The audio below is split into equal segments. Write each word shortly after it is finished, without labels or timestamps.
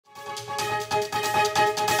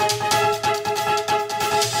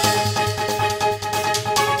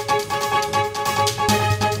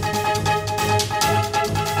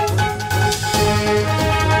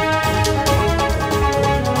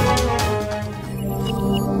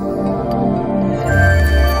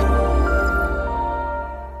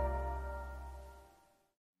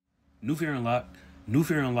New fear unlocked. New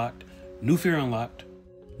fear unlocked. New fear unlocked.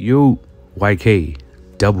 Yo, YK,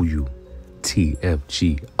 WTFG.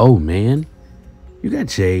 Oh, man. You got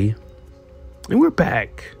Jay. And we're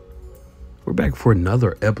back. We're back for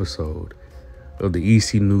another episode of the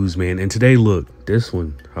Ecnews, man. And today, look, this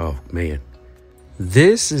one, oh, man.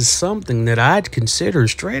 This is something that I'd consider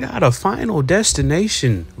straight out of Final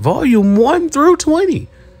Destination, Volume 1 through 20.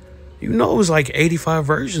 You know, it was like 85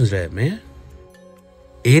 versions of that, man.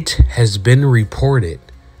 It has been reported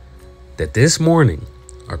that this morning,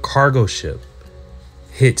 a cargo ship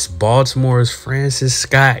hits Baltimore's Francis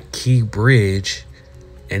Scott Key Bridge,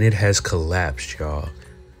 and it has collapsed, y'all.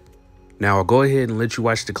 Now, I'll go ahead and let you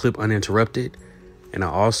watch the clip uninterrupted, and I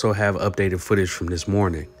also have updated footage from this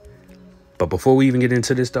morning. But before we even get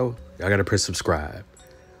into this, though, y'all got to press subscribe.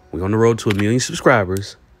 We're on the road to 1 million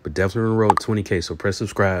subscribers, but definitely on the road to 20K, so press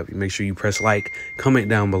subscribe. Make sure you press like, comment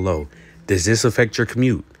down below. Does this affect your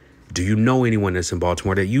commute? Do you know anyone that's in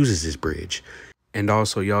Baltimore that uses this bridge? And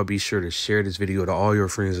also, y'all be sure to share this video to all your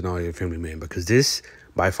friends and all your family, man, because this,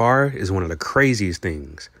 by far, is one of the craziest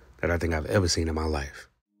things that I think I've ever seen in my life.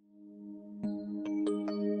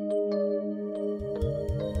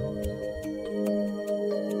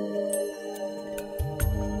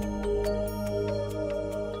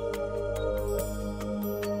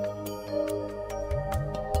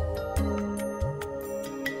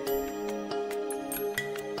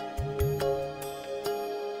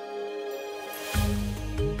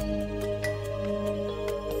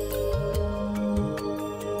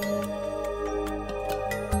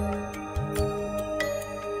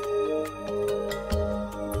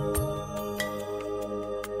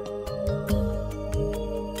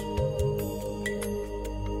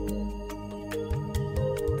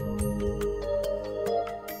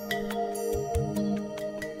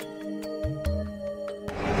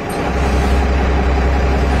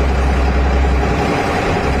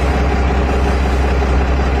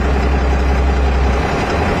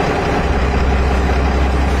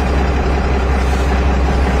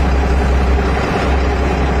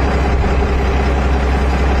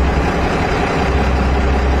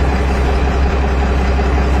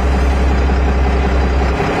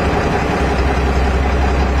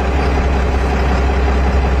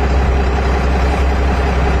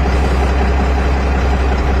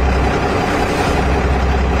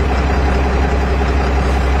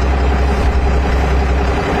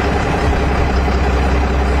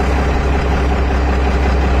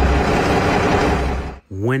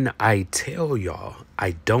 When I tell y'all,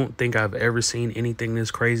 I don't think I've ever seen anything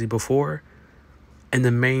this crazy before. And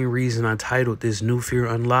the main reason I titled this New Fear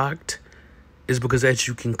Unlocked is because, as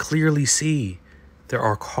you can clearly see, there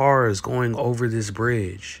are cars going over this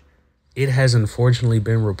bridge. It has unfortunately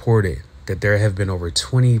been reported that there have been over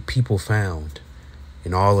 20 people found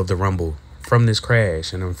in all of the rumble from this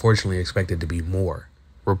crash, and unfortunately expected to be more.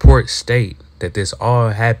 Reports state that this all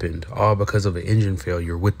happened all because of an engine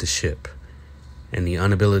failure with the ship and the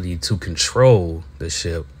inability to control the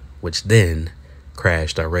ship, which then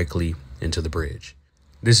crashed directly into the bridge.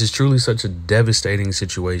 This is truly such a devastating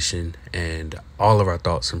situation, and all of our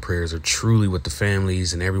thoughts and prayers are truly with the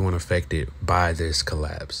families and everyone affected by this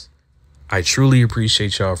collapse. I truly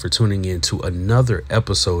appreciate y'all for tuning in to another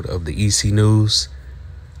episode of the Ecnews.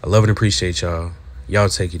 I love and appreciate y'all. Y'all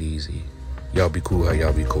take it easy. Y'all be cool how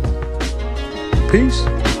y'all be cool. Peace.